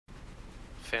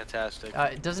Fantastic.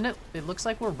 Doesn't it? It looks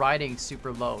like we're riding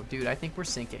super low, dude. I think we're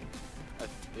sinking.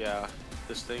 Yeah,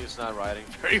 this thing is not riding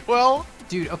very well.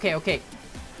 Dude, okay.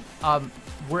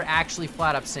 We're actually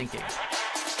flat up sinking.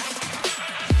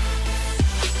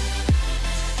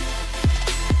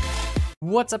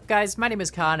 What's up, guys? My name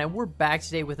is Khan, and we're back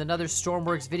today with another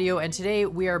Stormworks video, and today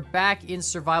we are back in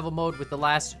survival mode with the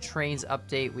last trains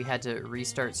update. We had to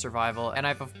restart survival, and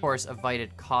I've, of course,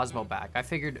 invited Kosmo back. I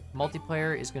figured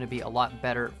multiplayer is going to be a lot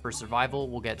better for survival.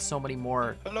 We'll get so many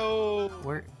more... Hello!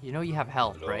 Where, you know you have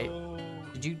health, Hello.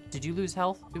 right? Did you lose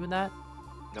health doing that?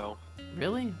 No.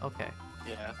 Really? Okay.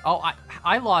 Yeah. Oh,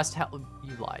 I lost health.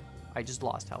 You lied. I just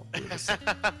lost health.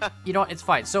 You know what? It's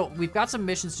fine. So we've got some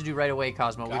missions to do right away,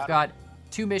 Kosmo. We've got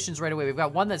 2 missions right away. We've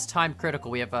got one that's time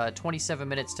critical. We have 27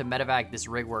 minutes to medevac this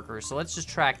rig worker. So let's just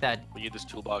track that. We need this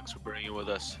toolbox. We're bringing it with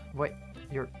us. Wait,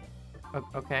 you're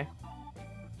okay.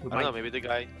 I don't know. Maybe the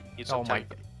guy needs some time.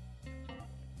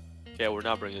 Okay, we're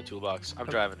not bringing the toolbox. I'm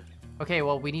driving. Okay,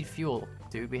 well we need fuel,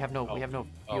 dude. We have no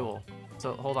fuel.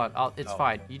 So hold on. It's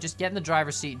fine. You just get in the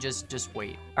driver's seat. Just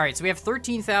wait. All right. So we have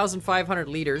 13,500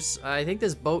 liters. I think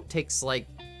this boat takes like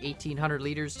 1,800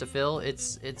 liters to fill.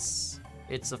 It's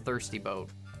a thirsty boat,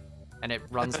 and it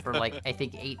runs for like I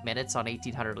think 8 minutes on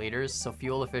 1,800 liters. So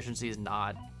fuel efficiency is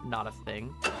not a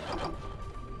thing.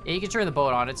 Yeah, you can turn the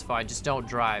boat on. It's fine. Just don't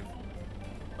drive.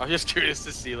 I'm just curious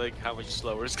to see like how much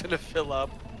slower it's gonna fill up.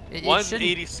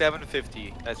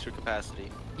 187.50. That's your capacity.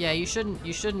 Yeah, you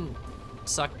shouldn't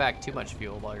suck back too much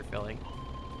fuel while you're filling.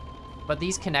 But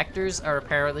these connectors are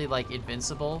apparently like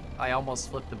invincible. I almost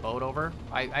flipped the boat over.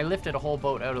 I lifted a whole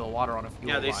boat out of the water on a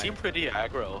fuel line. Yeah, they seem pretty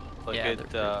aggro. Like yeah, it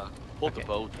pulled the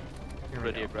boat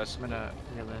pretty aggressive. I'm gonna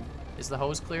reel in. Is the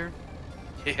hose clear?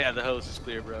 Yeah, the hose is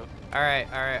clear, bro. All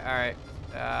right.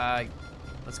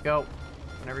 Let's go.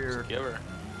 Whenever you're. Give her.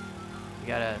 You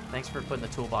gotta. Thanks for putting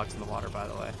the toolbox in the water, by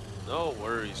the way. No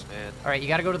worries, man. All right, you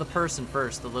gotta go to the person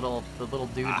first. The little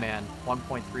dude man.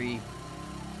 1.3.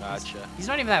 Gotcha. He's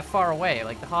not even that far away.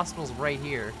 Like the hospital's right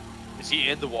here. Is he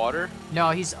in the water?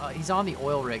 No, he's on the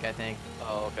oil rig, I think.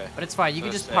 Oh, okay. But it's fine. You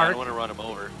can just park. I don't want to run him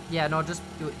over. Yeah, no, just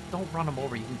don't run him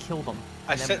over. You can kill them.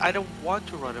 I said I don't want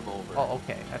to run him over. Oh,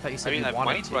 okay. I thought you said I mean, you wanted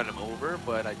I might to. run him over,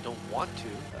 but I don't want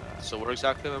to. So where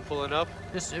exactly am I pulling up?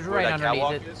 Just where right that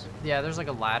underneath it. Is? Yeah, there's like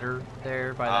a ladder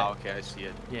there by that. Oh, okay, I see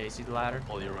it. Yeah, you see the ladder?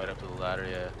 Pull you right up to the ladder,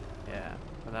 yeah. Yeah,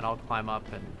 and then I'll climb up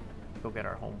and go get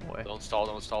our homeboy. Don't stall,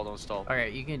 don't stall, don't stall. Okay,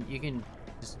 you can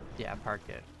just park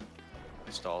it.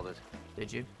 I stalled it.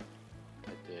 Did you?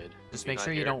 I did. Just make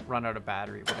sure you don't run out of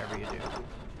battery, whatever you do.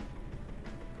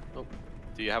 Oh.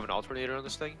 Do you have an alternator on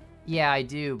this thing? Yeah, I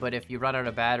do, but if you run out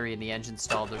of battery and the engine's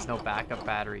stalled, there's no backup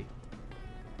battery.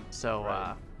 So,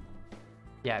 right.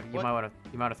 yeah, you might want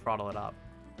to throttle it up.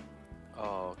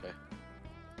 Oh,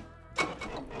 okay.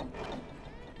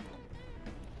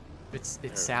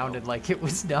 It sounded like it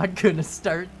was not gonna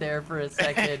start there for a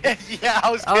second. Yeah,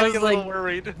 I was getting a little like,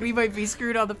 worried. We might be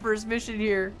screwed on the first mission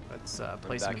here. Let's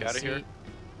place him in the seat. Here?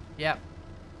 Yep.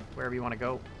 Wherever you want to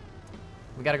go.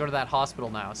 We gotta go to that hospital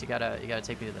now, so you gotta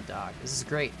take me to the dock. This is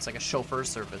great. It's like a chauffeur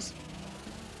service.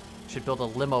 Should build a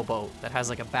limo boat that has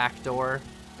like a back door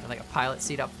and like a pilot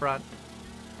seat up front.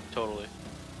 Totally.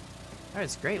 Alright,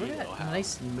 it's great. Look at that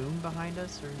nice moon behind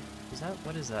us, or is that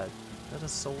what is that? Is that a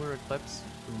solar eclipse?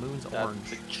 The moon's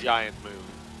orange. It's a giant moon.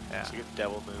 Yeah. It's like a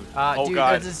devil moon. Oh dude,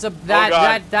 god.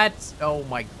 That's oh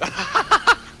my.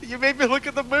 You made me look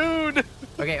at the moon.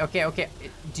 Okay.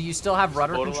 Do you still have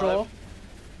rudder control? Alive?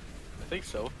 I think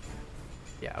so.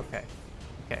 Yeah. Okay.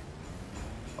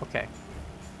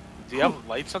 Do you have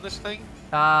lights on this thing?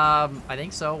 I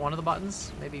think so. One of the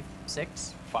buttons, maybe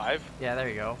 6. 5. Yeah, there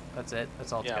you go. That's it.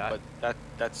 That's all it's got. Yeah, but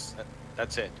that's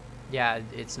it. Yeah,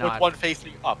 it's not. With one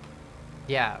facing up.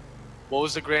 Yeah. What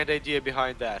was the grand idea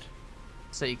behind that?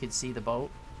 So you can see the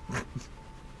boat.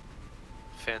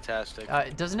 Fantastic.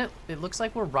 Doesn't it? It looks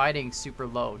like we're riding super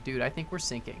low, dude. I think we're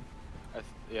sinking.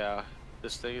 Yeah,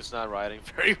 this thing is not riding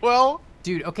very well.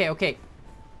 Dude, okay.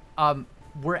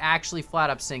 We're actually flat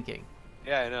up sinking.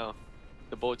 Yeah, I know.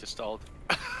 The boat just stalled.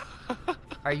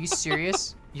 Are you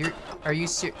serious? Are you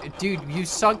serious? Dude, you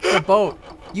sunk the boat.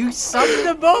 You sunk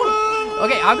the boat.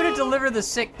 Okay, I'm gonna deliver the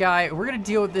sick guy. We're gonna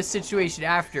deal with this situation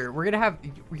after. You're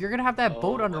gonna have that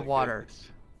boat underwater.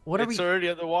 It's already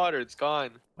underwater. It's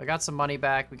gone. I got some money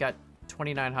back. We got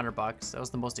 2,900 bucks. That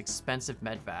was the most expensive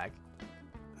medevac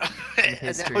in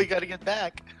history. And now we gotta get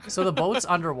back. So the boat's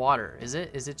underwater. Is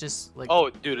it? Is it just like? Oh,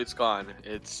 dude, it's gone.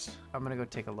 I'm gonna go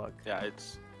take a look. Yeah,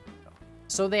 it's.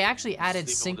 So they actually added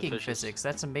sinking physics.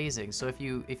 That's amazing. So if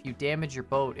you damage your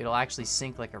boat, it'll actually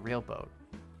sink like a real boat.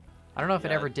 I don't know if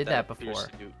it ever did that before.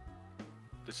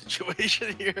 the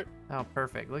situation here. Oh,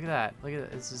 perfect. Look at that. Look at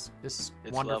that. This is It's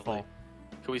wonderful. lovely.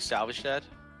 Can we salvage that?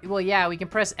 Well, yeah, we can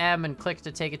press M and click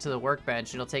to take it to the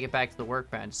workbench, and it'll take it back to the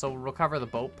workbench. So we'll recover the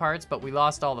boat parts, but we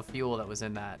lost all the fuel that was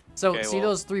in that. So Okay, see well-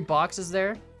 those 3 boxes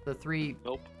there? The 3...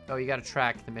 Nope. Oh, you gotta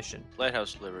track the mission.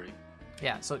 Lighthouse delivery.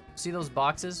 Yeah, so see those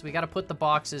boxes? We gotta put the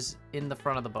boxes in the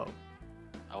front of the boat.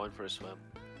 I went for a swim.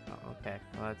 Oh, okay.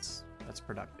 Well, that's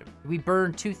productive. We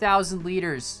burned 2,000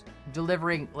 liters,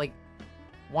 delivering, like,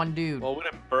 1 dude. Well, we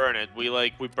didn't burn it. We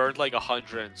burned like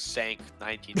 100 and sank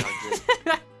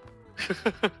 1,900.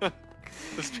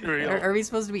 Let's be real. Are we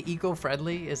supposed to be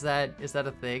eco-friendly? Is that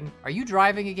a thing? Are you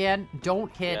driving again?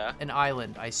 Don't hit an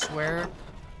island, I swear.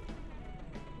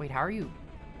 Wait, how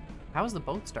is the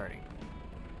boat starting?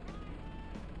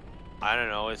 I don't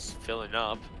know. It's filling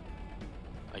up.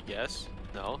 I guess.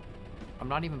 No. I'm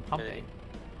not even pumping.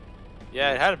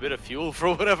 Yeah, it had a bit of fuel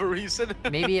for whatever reason.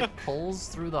 Maybe it pulls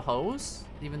through the hose,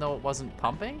 even though it wasn't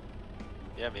pumping?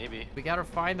 Yeah, maybe. We gotta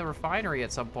find the refinery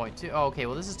at some point, too. Oh, okay,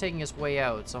 well, this is taking us way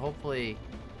out, so hopefully...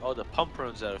 Oh, the pump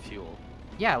runs out of fuel.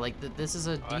 Yeah, like, this is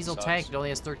a that diesel sucks. tank. It only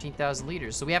has 13,000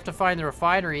 liters. So we have to find the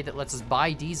refinery that lets us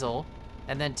buy diesel,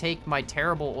 and then take my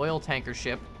terrible oil tanker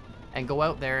ship and go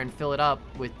out there and fill it up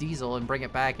with diesel and bring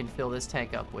it back and fill this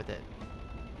tank up with it.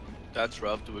 That's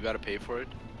rough. Do we gotta pay for it?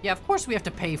 Yeah, of course we have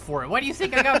to pay for it. Why do you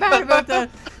think I got mad about the...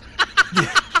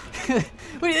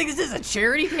 What do you think, this is a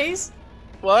charity case?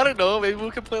 Well, I don't know. Maybe we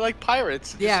could play like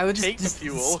pirates. Yeah, we'll take just the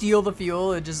fuel. steal the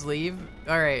fuel and just leave.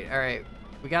 All right.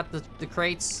 We got the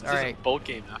crates. This All is right. a boat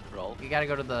game after all. We gotta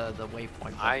go to the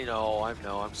waypoint. I know.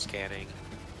 I'm scanning.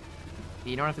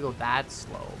 You don't have to go that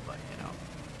slow, but you know.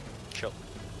 Chill.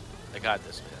 I got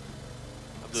this, man.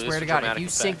 I'm doing Swear this to for God, if dramatic you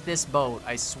effect. sink this boat,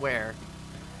 I swear.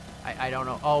 I don't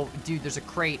know. Oh, dude, there's a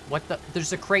crate. What the?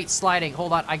 There's a crate sliding.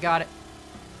 Hold on, I got it.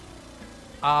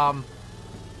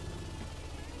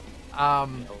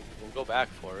 We'll go back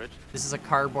for it. This is a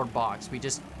cardboard box. We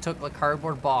just took a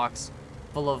cardboard box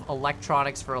full of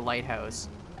electronics for a lighthouse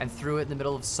and threw it in the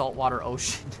middle of saltwater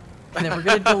ocean. And then we're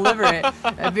gonna deliver it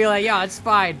and be like, yeah, it's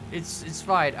fine. It's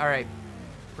fine. All right,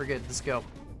 we're good. Let's go.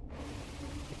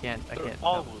 I can't. They're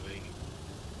all no. moving.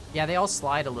 Yeah, they all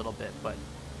slide a little bit, but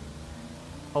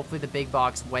hopefully the big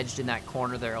box wedged in that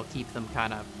corner there will keep them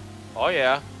kind of. Oh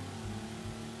yeah.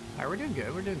 All right, we're doing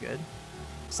good. We're doing good.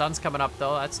 Sun's coming up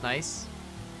though. That's nice.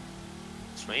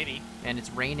 It's rainy. And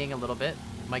it's raining a little bit.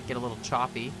 It might get a little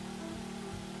choppy.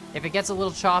 If it gets a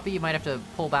little choppy, you might have to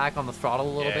pull back on the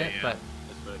throttle a little bit, but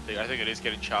That's what I think. I think it is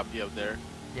getting choppy out there.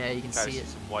 yeah, you can Kinda see it.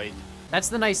 some white. That's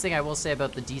the nice thing I will say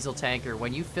about the diesel tanker.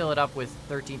 When you fill it up with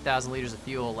 13,000 liters of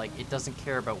fuel, like, it doesn't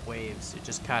care about waves. It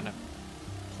just kind of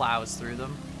plows through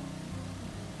them.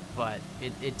 But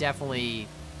it definitely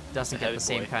doesn't get Heavy the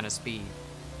same boy. kind of speed.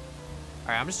 All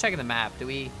right, I'm just checking the map.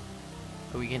 We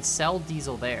can sell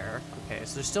diesel there. Okay,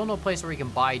 so there's still no place where we can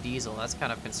buy diesel. That's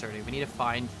kind of concerning. We need to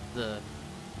find the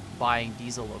buying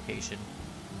diesel location.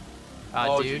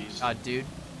 Oh, Dude. jeez. Dude.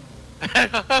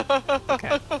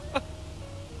 Okay.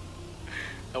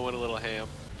 I went a little ham.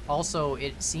 Also,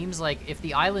 it seems like if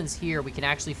the island's here, we can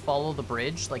actually follow the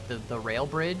bridge, like the rail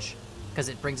bridge, because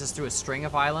it brings us through a string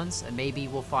of islands, and maybe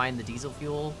we'll find the diesel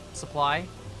fuel supply.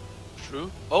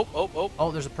 True. Oh.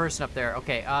 Oh, there's a person up there.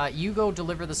 Okay, you go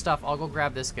deliver the stuff. I'll go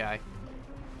grab this guy.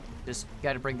 Just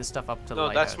gotta bring the stuff up to the No,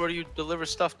 lighthouse. that's where you deliver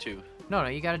stuff to. No,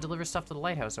 you gotta deliver stuff to the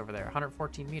lighthouse over there,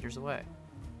 114 meters away.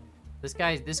 This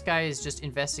guy is just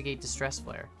investigate distress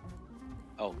flare.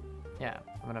 Oh. Yeah,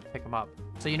 I'm gonna pick him up.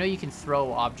 So you know you can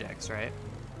throw objects, right?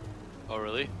 Oh,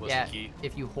 really? What's Yeah, the key?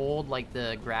 if you hold like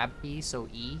the grab key, so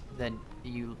E, then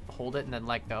you hold it and then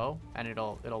let go, and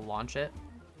it'll launch it.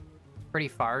 Pretty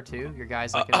far too. Your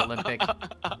guy's like an Olympic.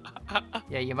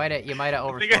 Yeah, you might have I think I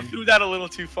overthrown threw that a little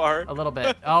too far. a little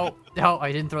bit. Oh no,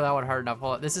 I didn't throw that one hard enough.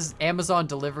 Hold on. This is Amazon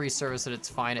delivery service at its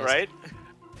finest. Right?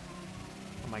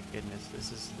 Oh my goodness,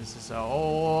 this is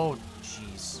oh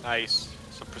jeez. Nice.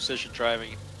 Some precision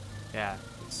driving. Yeah,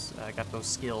 I got those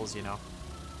skills, you know.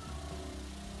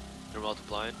 They're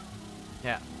multiplying.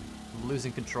 Yeah, I'm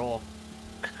losing control.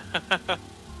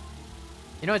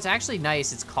 You know, it's actually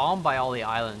nice. It's calm by all the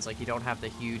islands. Like, you don't have the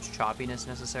huge choppiness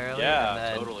necessarily. Yeah, and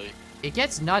then totally. It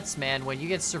gets nuts, man, when you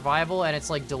get survival and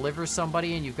it's like deliver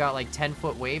somebody and you've got like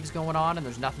 10-foot waves going on and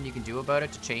there's nothing you can do about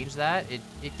it to change that.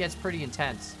 It gets pretty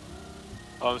intense.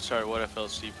 Oh, I'm sorry. What? I fell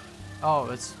asleep. Oh,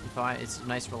 it's fine. It's a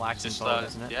nice relaxing Just boat,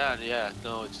 isn't it? Yeah.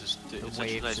 No, it's such a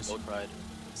waves nice just- boat ride.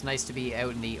 It's nice to be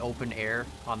out in the open air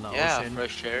on the Yeah, ocean.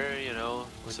 fresh air. You know,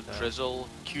 With some the- drizzle.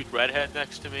 Cute redhead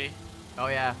next to me. Oh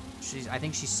yeah, I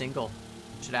think she's single.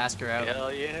 Should ask her out.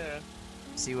 Hell yeah.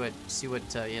 See what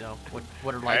you know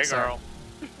what her likes Hey, are. girl.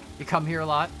 You come here a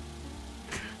lot?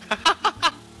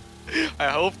 I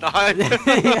hope not.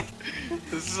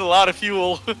 This is a lot of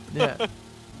fuel. Yeah. You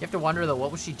have to wonder though,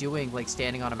 what was she doing, like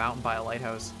standing on a mountain by a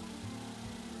lighthouse?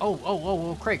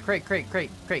 Oh, crate.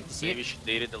 You see Maybe it? she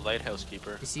dated the lighthouse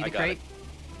keeper. You see the crate?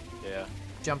 Yeah.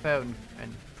 Jump out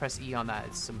and press E on that.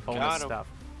 It's some bonus stuff.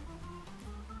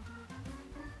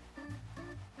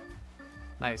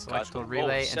 Nice. Electrical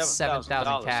relay and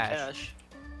 7,000 cash.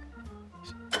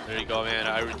 There you go, man.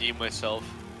 I redeemed myself.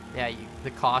 Yeah,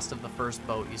 the cost of the first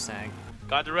boat you sank.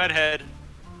 Got the redhead.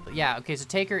 Yeah, okay, so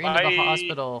take her into the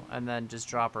hospital and then just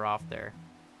drop her off there.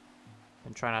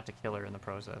 And try not to kill her in the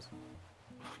process.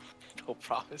 No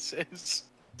promises.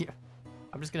 Yeah.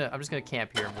 I'm just gonna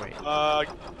camp here and wait.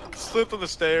 Slip on the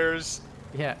stairs.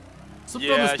 Yeah. Slip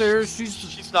on the stairs.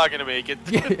 She's not gonna make it.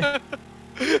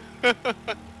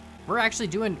 We're actually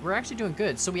doing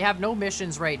good. So we have no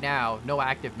missions right now, no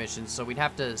active missions. So we'd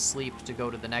have to sleep to go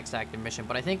to the next active mission.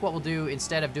 But I think what we'll do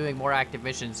instead of doing more active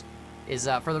missions is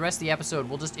for the rest of the episode,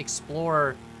 we'll just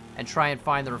explore and try and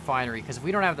find the refinery. Because if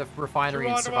we don't have the refinery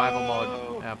in survival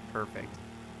mode, perfect.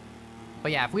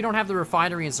 But yeah, if we don't have the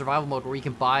refinery in survival mode where we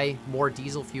can buy more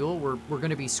diesel fuel, we're going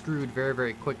to be screwed very,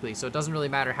 very quickly. So it doesn't really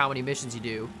matter how many missions you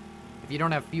do. If you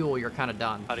don't have fuel, you're kind of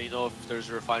done. How do you know if there's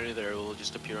a refinery there? Will it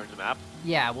just appear on the map?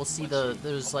 Yeah, we'll see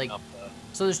there's like,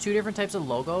 so there's two different types of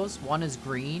logos. One is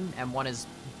green and one is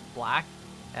black.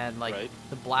 And like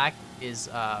the black is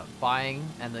buying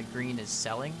and the green is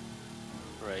selling.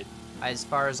 Right. As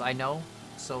far as I know.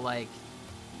 So like,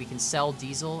 we can sell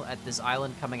diesel at this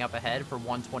island coming up ahead for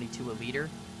 $1.22 a liter.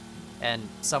 And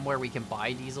somewhere we can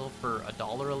buy diesel for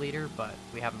 $1 a liter, but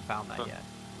we haven't found that yet.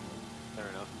 Fair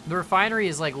enough. The refinery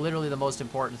is like literally the most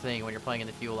important thing when you're playing in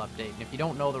the fuel update. And if you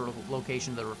don't know the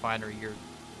location of the refinery, you're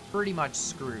pretty much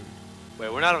screwed.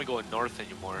 Wait, we're not even going north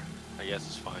anymore. I guess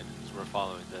it's fine, because we're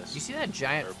following this. You see that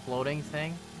giant floating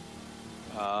thing?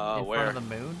 In where? front of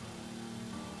the moon?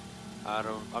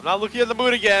 I'm not looking at the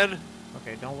moon again!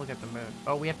 Okay, don't look at the moon.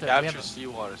 Oh, we have to... Capture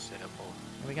seawater sample.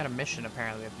 We got a mission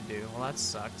apparently we have to do. Well, that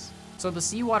sucks. So the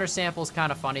seawater sample is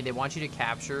kind of funny. They want you to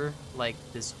capture, like,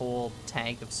 this whole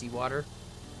tank of seawater.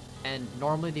 And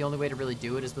normally the only way to really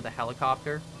do it is with a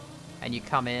helicopter. And you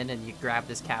come in and you grab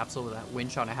this capsule with that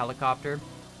winch on a helicopter.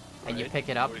 And you pick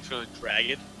it up. We're just going to drag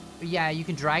it? Yeah, you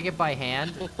can drag it by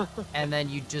hand. And then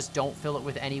you just don't fill it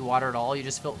with any water at all. You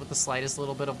just fill it with the slightest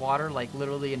little bit of water. Like,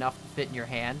 literally enough to fit in your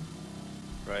hand.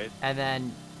 Right. And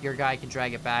then your guy can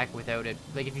drag it back without it.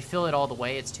 Like, if you fill it all the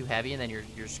way, it's too heavy, and then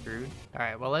you're screwed. All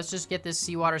right, well, let's just get this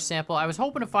seawater sample. I was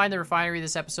hoping to find the refinery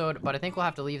this episode, but I think we'll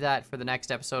have to leave that for the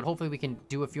next episode. Hopefully, we can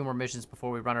do a few more missions before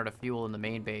we run out of fuel in the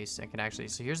main base and can actually...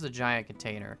 So here's the giant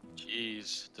container.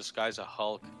 Jeez, this guy's a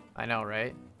Hulk. I know,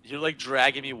 right? You're, like,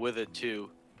 dragging me with it, too.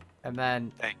 And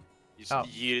then... Dang. You just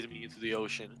yeeted me into the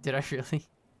ocean. Did I really?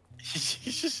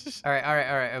 All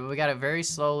right. We got to very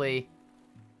slowly...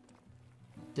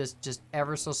 Just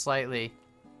ever so slightly,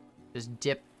 just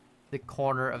dip the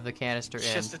corner of the canister in.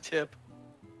 Just a tip.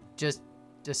 Just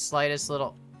the slightest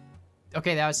little.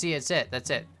 Okay, now see, it's it. That's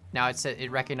it. Now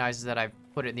it recognizes that I've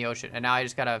put it in the ocean, and now I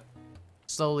just gotta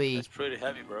slowly. That's pretty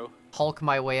heavy, bro. Hulk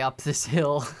my way up this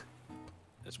hill.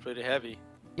 That's pretty heavy.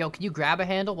 Yo, can you grab a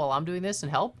handle while I'm doing this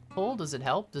and help pull? Does it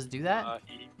help? Does it do that?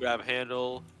 Grab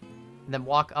handle. And then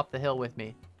walk up the hill with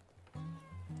me.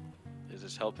 Is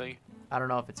this helping? I don't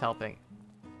know if it's helping.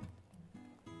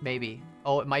 Maybe.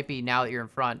 Oh, it might be now that you're in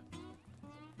front.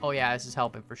 Oh yeah, this is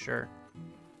helping for sure.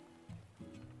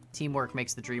 Teamwork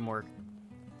makes the dream work.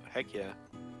 Heck yeah.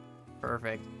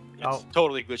 Perfect. It's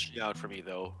totally glitching out for me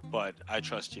though, but I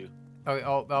trust you.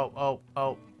 Oh.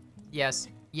 Yes.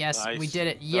 Yes, nice. We did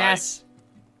it. Yes.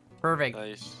 Nice. Perfect.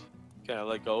 Nice. Can I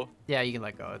let go? Yeah, you can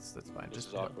let go. That's fine. This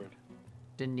is awkward.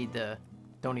 Don't need a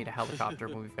helicopter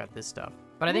when we've got this stuff.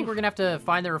 But I think we're gonna have to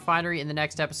find the refinery in the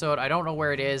next episode. I don't know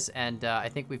where it is, and I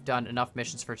think we've done enough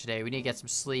missions for today. We need to get some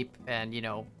sleep and, you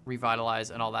know,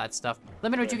 revitalize and all that stuff.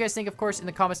 Let me know what you guys think, of course, in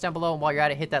the comments down below. And while you're at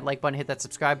it, hit that like button, hit that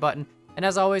subscribe button. And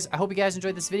as always, I hope you guys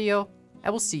enjoyed this video,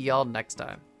 and we'll see y'all next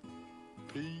time.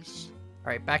 Peace.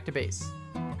 All right, back to base.